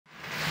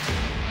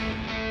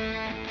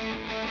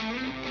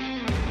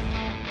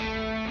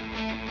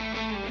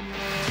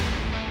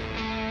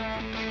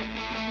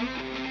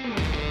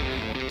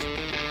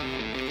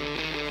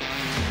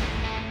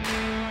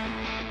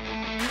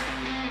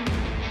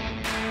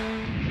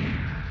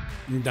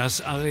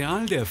Das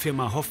Areal der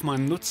Firma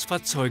Hoffmann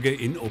Nutzfahrzeuge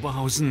in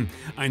Oberhausen.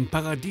 Ein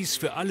Paradies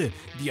für alle,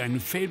 die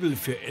ein Faible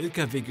für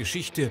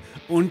Lkw-Geschichte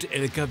und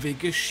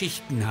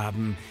Lkw-Geschichten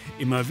haben.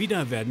 Immer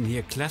wieder werden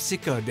hier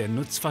Klassiker der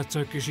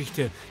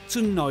Nutzfahrzeuggeschichte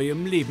zu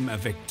neuem Leben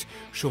erweckt.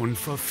 Schon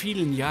vor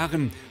vielen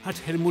Jahren hat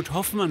Helmut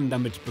Hoffmann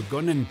damit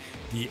begonnen,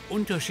 die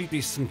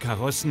unterschiedlichsten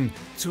Karossen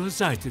zur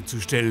Seite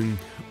zu stellen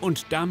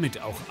und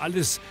damit auch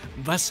alles,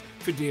 was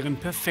für deren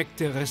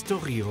perfekte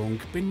Restaurierung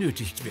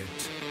benötigt wird.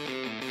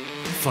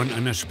 Von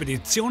einer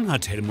Spedition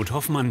hat Helmut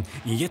Hoffmann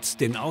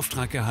jetzt den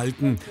Auftrag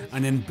erhalten,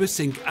 einen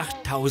Büssing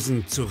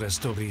 8000 zu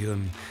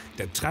restaurieren.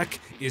 Der Truck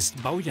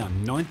ist Baujahr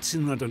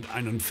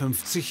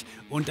 1951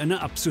 und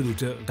eine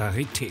absolute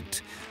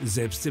Rarität.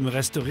 Selbst im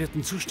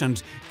restaurierten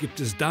Zustand gibt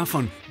es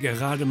davon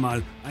gerade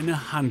mal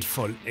eine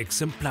Handvoll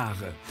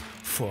Exemplare.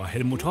 Vor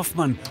Helmut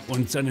Hoffmann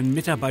und seinen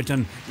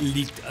Mitarbeitern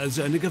liegt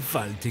also eine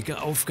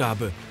gewaltige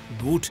Aufgabe.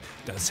 Gut,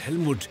 dass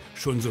Helmut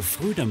schon so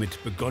früh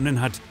damit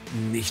begonnen hat,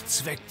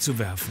 nichts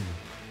wegzuwerfen.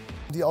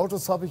 Die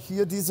Autos habe ich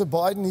hier, diese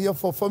beiden hier,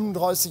 vor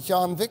 35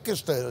 Jahren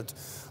weggestellt.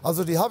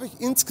 Also die habe ich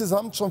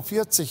insgesamt schon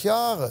 40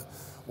 Jahre.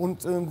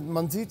 Und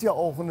man sieht ja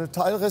auch, eine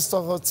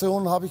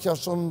Teilrestauration habe ich ja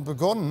schon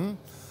begonnen,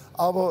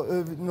 aber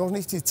noch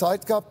nicht die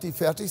Zeit gehabt, die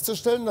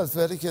fertigzustellen. Das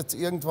werde ich jetzt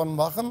irgendwann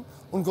machen.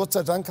 Und Gott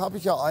sei Dank habe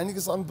ich ja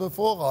einiges an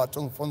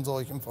Bevorratung von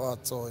solchen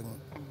Fahrzeugen.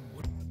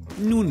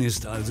 Nun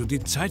ist also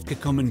die Zeit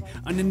gekommen,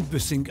 einen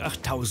Büssing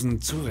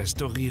 8000 zu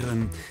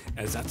restaurieren.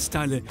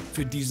 Ersatzteile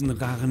für diesen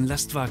raren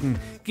Lastwagen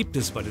gibt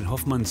es bei den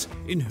Hoffmanns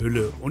in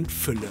Hülle und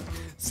Fülle.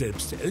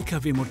 Selbst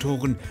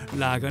Lkw-Motoren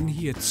lagern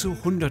hier zu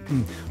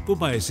Hunderten,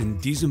 wobei es in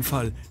diesem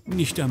Fall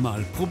nicht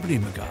einmal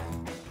Probleme gab.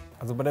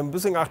 Also bei dem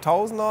Büssing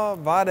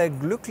 8000er war der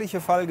glückliche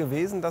Fall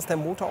gewesen, dass der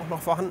Motor auch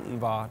noch vorhanden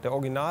war. Der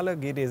originale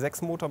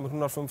GD-6 Motor mit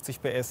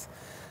 150 PS.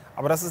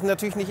 Aber das ist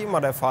natürlich nicht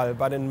immer der Fall.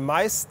 Bei den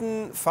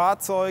meisten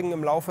Fahrzeugen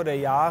im Laufe der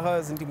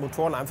Jahre sind die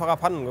Motoren einfach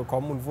abhanden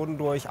gekommen und wurden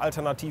durch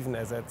Alternativen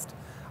ersetzt.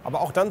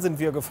 Aber auch dann sind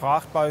wir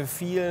gefragt bei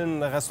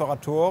vielen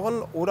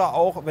Restauratoren oder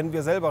auch, wenn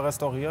wir selber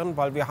restaurieren,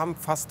 weil wir haben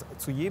fast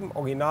zu jedem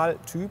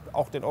Originaltyp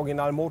auch den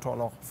Originalmotor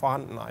noch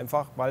vorhanden,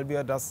 einfach weil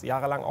wir das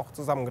jahrelang auch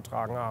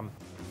zusammengetragen haben.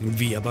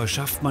 Wie aber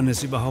schafft man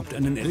es überhaupt,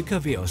 einen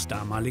LKW aus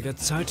damaliger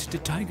Zeit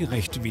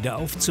detailgerecht wieder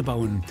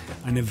aufzubauen?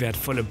 Eine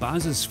wertvolle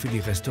Basis für die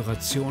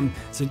Restauration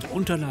sind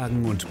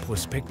Unterlagen und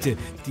Prospekte,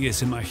 die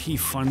es im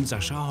Archiv von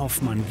Sascha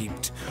Hoffmann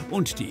gibt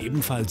und die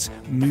ebenfalls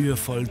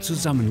mühevoll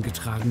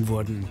zusammengetragen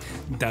wurden.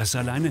 Das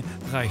alleine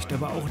reicht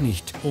aber auch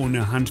nicht.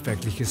 Ohne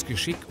handwerkliches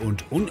Geschick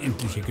und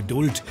unendliche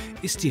Geduld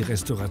ist die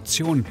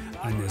Restauration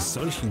eines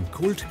solchen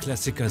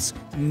Kultklassikers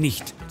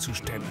nicht zu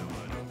stemmen.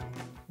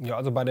 Ja,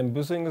 also bei dem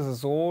Büssing ist es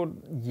so,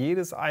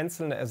 jedes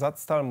einzelne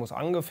Ersatzteil muss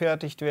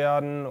angefertigt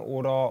werden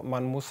oder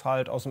man muss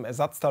halt aus dem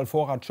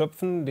Ersatzteilvorrat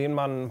schöpfen, den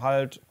man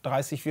halt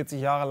 30, 40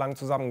 Jahre lang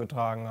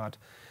zusammengetragen hat.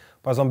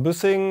 Bei so einem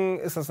Büssing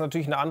ist das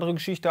natürlich eine andere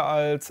Geschichte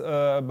als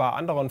bei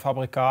anderen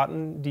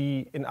Fabrikaten,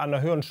 die in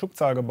einer höheren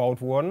Stückzahl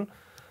gebaut wurden.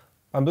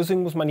 Beim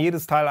Büssing muss man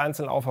jedes Teil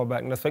einzeln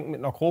aufarbeiten. Das fängt mit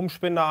einer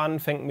Chromspinne an,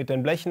 fängt mit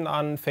den Blechen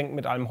an, fängt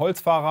mit einem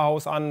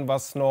Holzfahrerhaus an,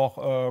 was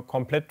noch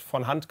komplett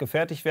von Hand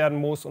gefertigt werden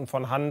muss und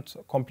von Hand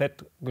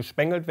komplett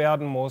gespengelt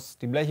werden muss.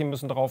 Die Bleche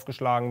müssen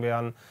draufgeschlagen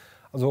werden.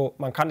 Also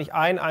man kann nicht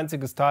ein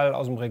einziges Teil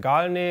aus dem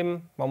Regal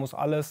nehmen, man muss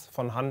alles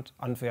von Hand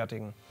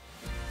anfertigen.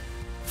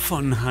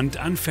 Von Hand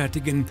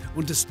anfertigen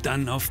und es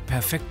dann auf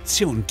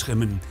Perfektion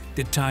trimmen.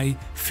 Detail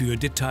für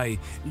Detail,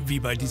 wie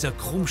bei dieser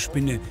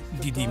Chromspinne,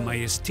 die die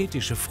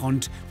majestätische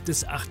Front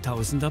des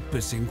 8000er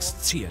Büssings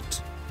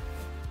ziert.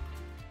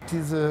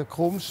 Diese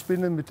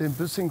Chromspinne mit dem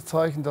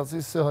Büssing-Zeichen, das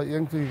ist ja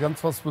irgendwie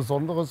ganz was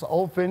Besonderes,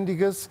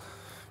 Aufwendiges.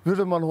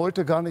 Würde man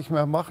heute gar nicht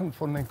mehr machen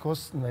von den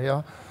Kosten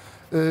her.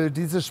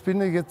 Diese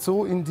Spinne jetzt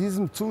so in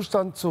diesem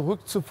Zustand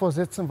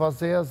zurückzuversetzen, war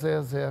sehr,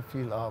 sehr, sehr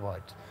viel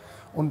Arbeit.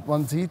 Und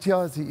man sieht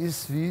ja, sie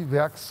ist wie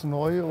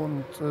werksneu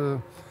und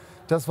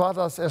das war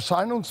das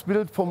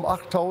Erscheinungsbild vom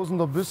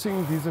 8000er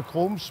Büssing, diese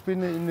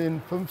Chromspinne in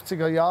den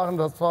 50er Jahren.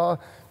 Das war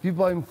wie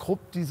beim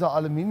Krupp, dieser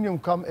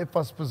Aluminiumkamm,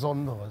 etwas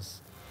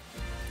Besonderes.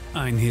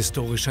 Ein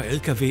historischer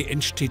LKW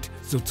entsteht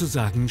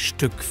sozusagen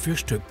Stück für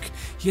Stück.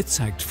 Hier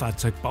zeigt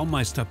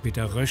Fahrzeugbaumeister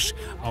Peter Rösch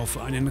auf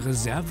einen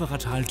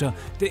Reserveradhalter,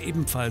 der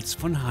ebenfalls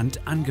von Hand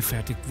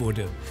angefertigt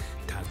wurde.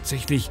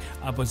 Tatsächlich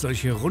aber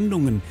solche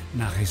Rundungen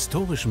nach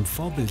historischem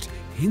Vorbild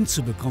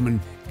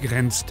hinzubekommen,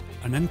 grenzt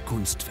an ein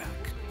Kunstwerk.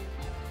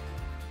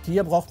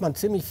 Hier braucht man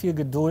ziemlich viel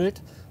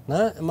Geduld,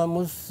 ne? Man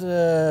muss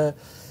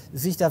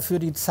sich dafür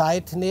die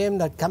Zeit nehmen.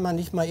 Da kann man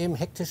nicht mal eben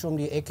hektisch um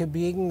die Ecke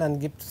biegen. Dann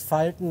gibt es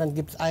Falten, dann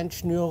gibt es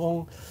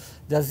Einschnürungen.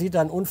 Das sieht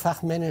dann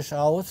unfachmännisch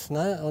aus,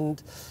 ne?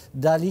 Und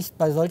da liegt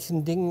bei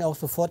solchen Dingen auch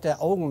sofort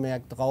der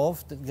Augenmerk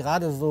drauf.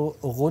 Gerade so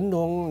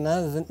Rundungen,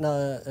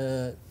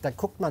 ne, da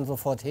guckt man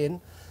sofort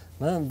hin.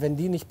 Ne? Wenn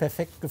die nicht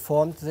perfekt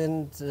geformt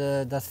sind,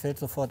 das fällt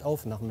sofort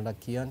auf nach dem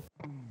Lackieren.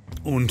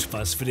 Und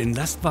was für den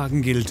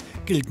Lastwagen gilt,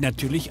 gilt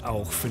natürlich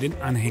auch für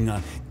den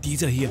Anhänger.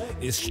 Dieser hier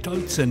ist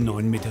stolze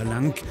 9 Meter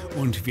lang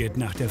und wird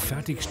nach der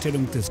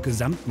Fertigstellung des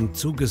gesamten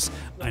Zuges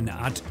eine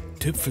Art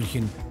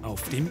Tüpfelchen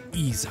auf dem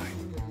i sein.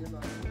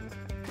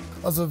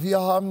 Also wir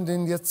haben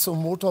den jetzt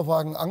zum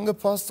Motorwagen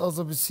angepasst.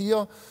 Also bis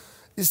hier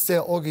ist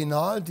der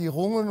Original, die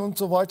Rungen und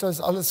so weiter, ist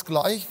alles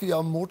gleich wie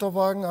am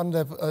Motorwagen, an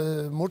der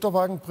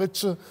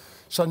Motorwagenpritsche.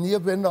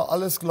 Scharnierbänder,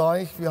 alles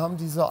gleich. Wir haben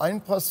diese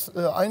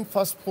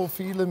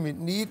Einfassprofile mit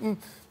Nieten,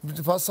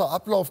 mit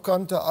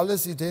Wasserablaufkante,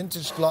 alles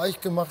identisch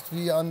gleich gemacht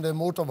wie an der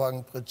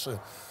Motorwagenpritsche.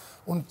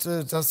 Und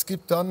das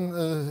gibt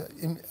dann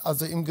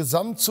im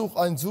Gesamtzug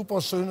ein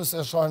super schönes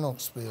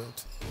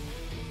Erscheinungsbild.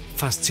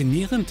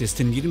 Faszinierend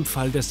ist in jedem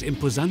Fall das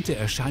imposante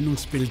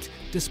Erscheinungsbild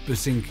des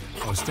Büssing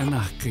aus der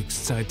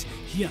Nachkriegszeit.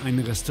 Hier ein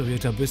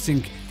restaurierter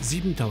Büssing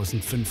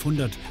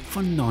 7500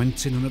 von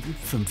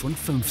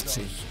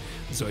 1955.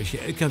 Solche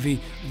Lkw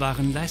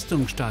waren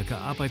leistungsstarke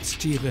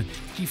Arbeitstiere,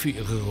 die für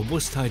ihre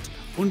Robustheit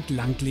und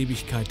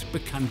Langlebigkeit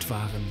bekannt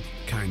waren.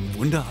 Kein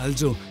Wunder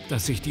also,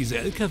 dass sich diese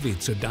Lkw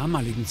zur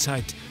damaligen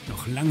Zeit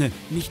noch lange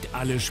nicht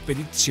alle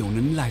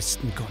Speditionen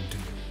leisten konnten.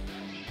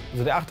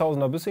 Also der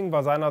 8000er Büssing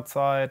war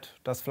seinerzeit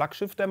das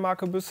Flaggschiff der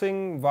Marke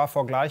Büssing, war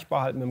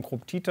vergleichbar halt mit dem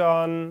Krupp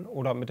Titan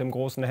oder mit dem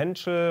großen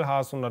Henschel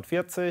HS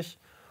 140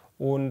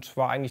 und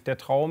war eigentlich der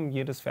Traum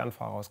jedes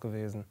Fernfahrers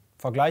gewesen.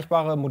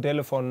 Vergleichbare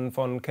Modelle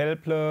von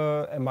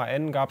Kelple,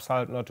 MAN gab es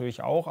halt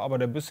natürlich auch, aber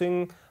der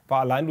Büssing war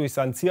allein durch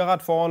sein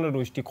Zierrad vorne,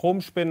 durch die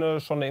Chromspinne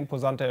schon eine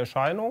imposante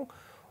Erscheinung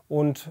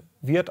und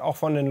wird auch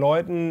von den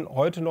Leuten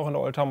heute noch in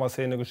der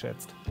Oldtimer-Szene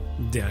geschätzt.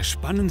 Der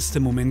spannendste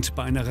Moment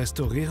bei einer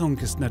Restaurierung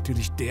ist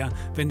natürlich der,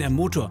 wenn der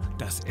Motor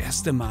das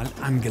erste Mal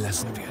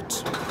angelassen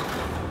wird.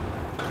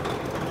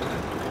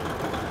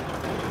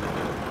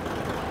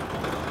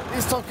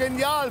 Ist doch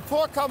genial,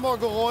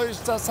 Vorkammergeräusch,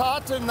 das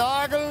harte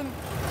Nageln.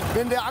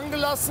 Wenn der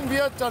angelassen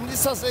wird, dann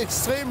ist das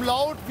extrem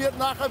laut, wird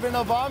nachher, wenn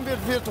er warm wird,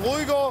 wird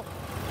ruhiger.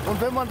 Und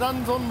wenn man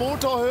dann so einen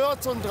Motor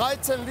hört, so einen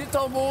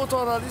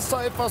 13-Liter-Motor, dann ist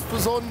da etwas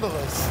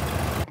Besonderes.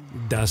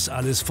 Dass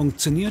alles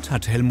funktioniert,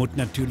 hat Helmut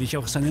natürlich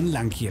auch seinen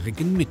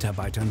langjährigen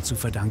Mitarbeitern zu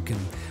verdanken.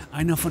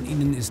 Einer von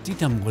ihnen ist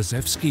Dieter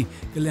Mrosewski,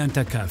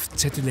 gelernter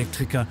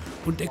Kfz-Elektriker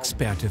und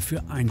Experte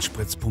für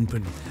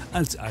Einspritzpumpen.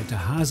 Als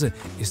alter Hase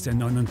ist der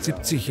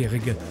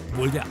 79-Jährige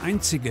wohl der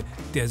Einzige,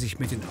 der sich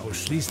mit den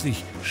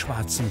ausschließlich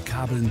schwarzen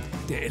Kabeln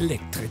der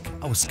Elektrik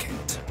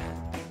auskennt.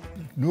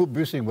 Nur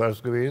Büssing war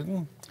es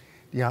gewesen.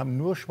 Die haben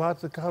nur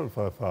schwarze Kabel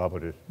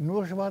verarbeitet.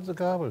 Nur schwarze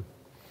Kabel.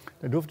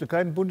 Da durfte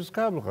kein buntes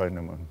Kabel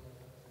reinnehmen.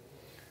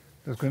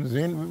 Das können Sie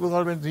sehen,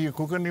 überall, wenn Sie hier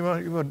gucken,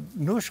 immer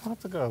nur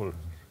schwarze Kabel.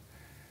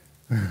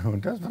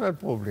 Und das war das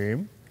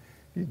Problem,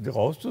 die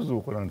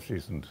rauszusuchen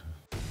anschließend.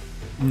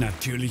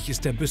 Natürlich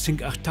ist der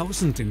Büssing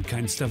 8000 in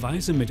keinster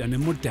Weise mit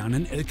einem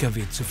modernen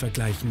Lkw zu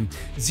vergleichen.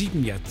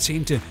 7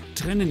 Jahrzehnte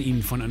trennen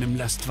ihn von einem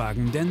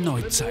Lastwagen der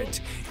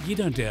Neuzeit.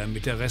 Jeder der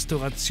mit der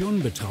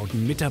Restauration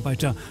betrauten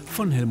Mitarbeiter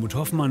von Helmut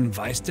Hoffmann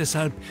weiß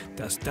deshalb,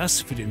 dass das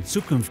für den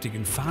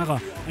zukünftigen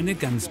Fahrer eine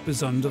ganz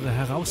besondere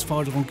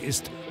Herausforderung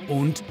ist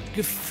und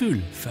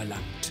Gefühl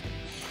verlangt.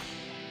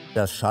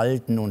 Das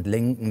Schalten und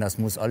Lenken, das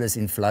muss alles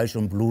in Fleisch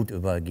und Blut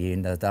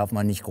übergehen. Da darf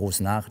man nicht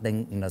groß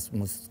nachdenken, das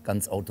muss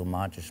ganz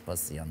automatisch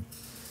passieren.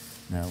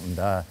 Ja, und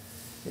ein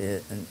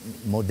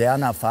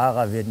moderner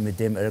Fahrer wird mit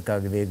dem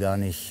LKW gar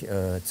nicht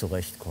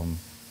zurechtkommen.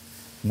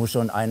 Muss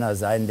schon einer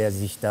sein, der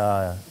sich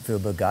dafür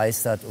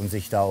begeistert und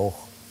sich da auch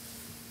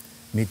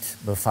mit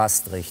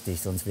befasst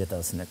richtig, sonst wird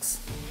das nichts.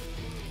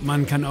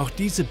 Man kann auch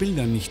diese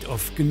Bilder nicht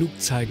oft genug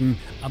zeigen,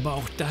 aber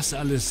auch das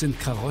alles sind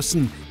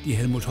Karossen, die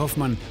Helmut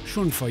Hoffmann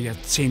schon vor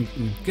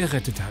Jahrzehnten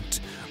gerettet hat.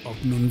 Ob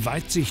nun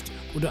Weitsicht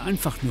oder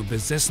einfach nur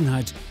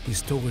Besessenheit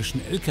historischen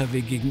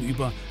Lkw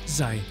gegenüber,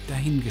 sei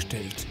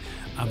dahingestellt.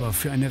 Aber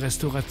für eine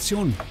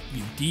Restauration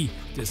wie die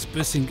des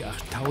Büssing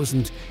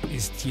 8000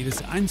 ist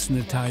jedes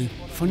einzelne Teil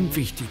von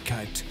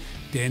Wichtigkeit.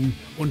 Denn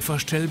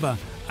unvorstellbar,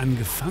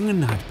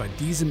 angefangen hat bei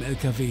diesem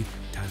Lkw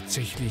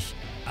tatsächlich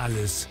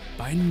alles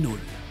bei Null.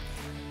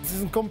 Es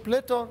ist ein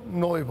kompletter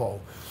Neubau.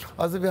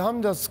 Also wir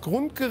haben das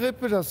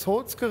Grundgerippe, das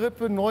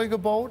Holzgerippe neu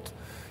gebaut.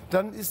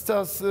 Dann ist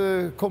das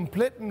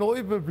komplett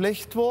neu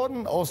beblecht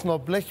worden aus einer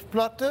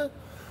Blechplatte.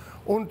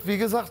 Und wie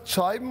gesagt,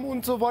 Scheiben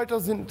und so weiter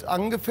sind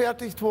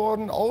angefertigt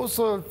worden,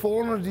 außer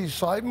vorne die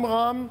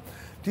Scheibenrahmen.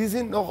 Die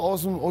sind noch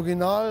aus dem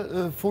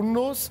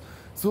Original-Fundus,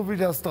 so wie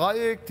das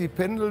Dreieck, die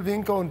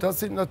Pendelwinkel. Und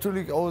das sind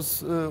natürlich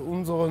aus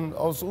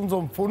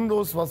unserem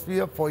Fundus, was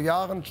wir vor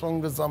Jahren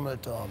schon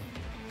gesammelt haben.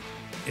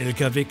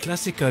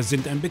 Lkw-Klassiker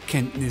sind ein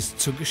Bekenntnis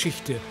zur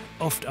Geschichte,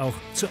 oft auch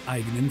zur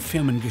eigenen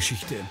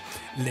Firmengeschichte.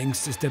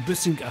 Längst ist der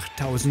Büssing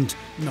 8000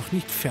 noch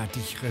nicht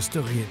fertig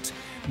restauriert.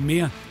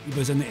 Mehr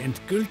über seine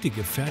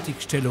endgültige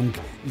Fertigstellung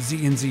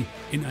sehen Sie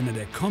in einer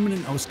der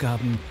kommenden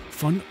Ausgaben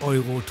von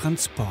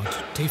Eurotransport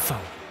TV.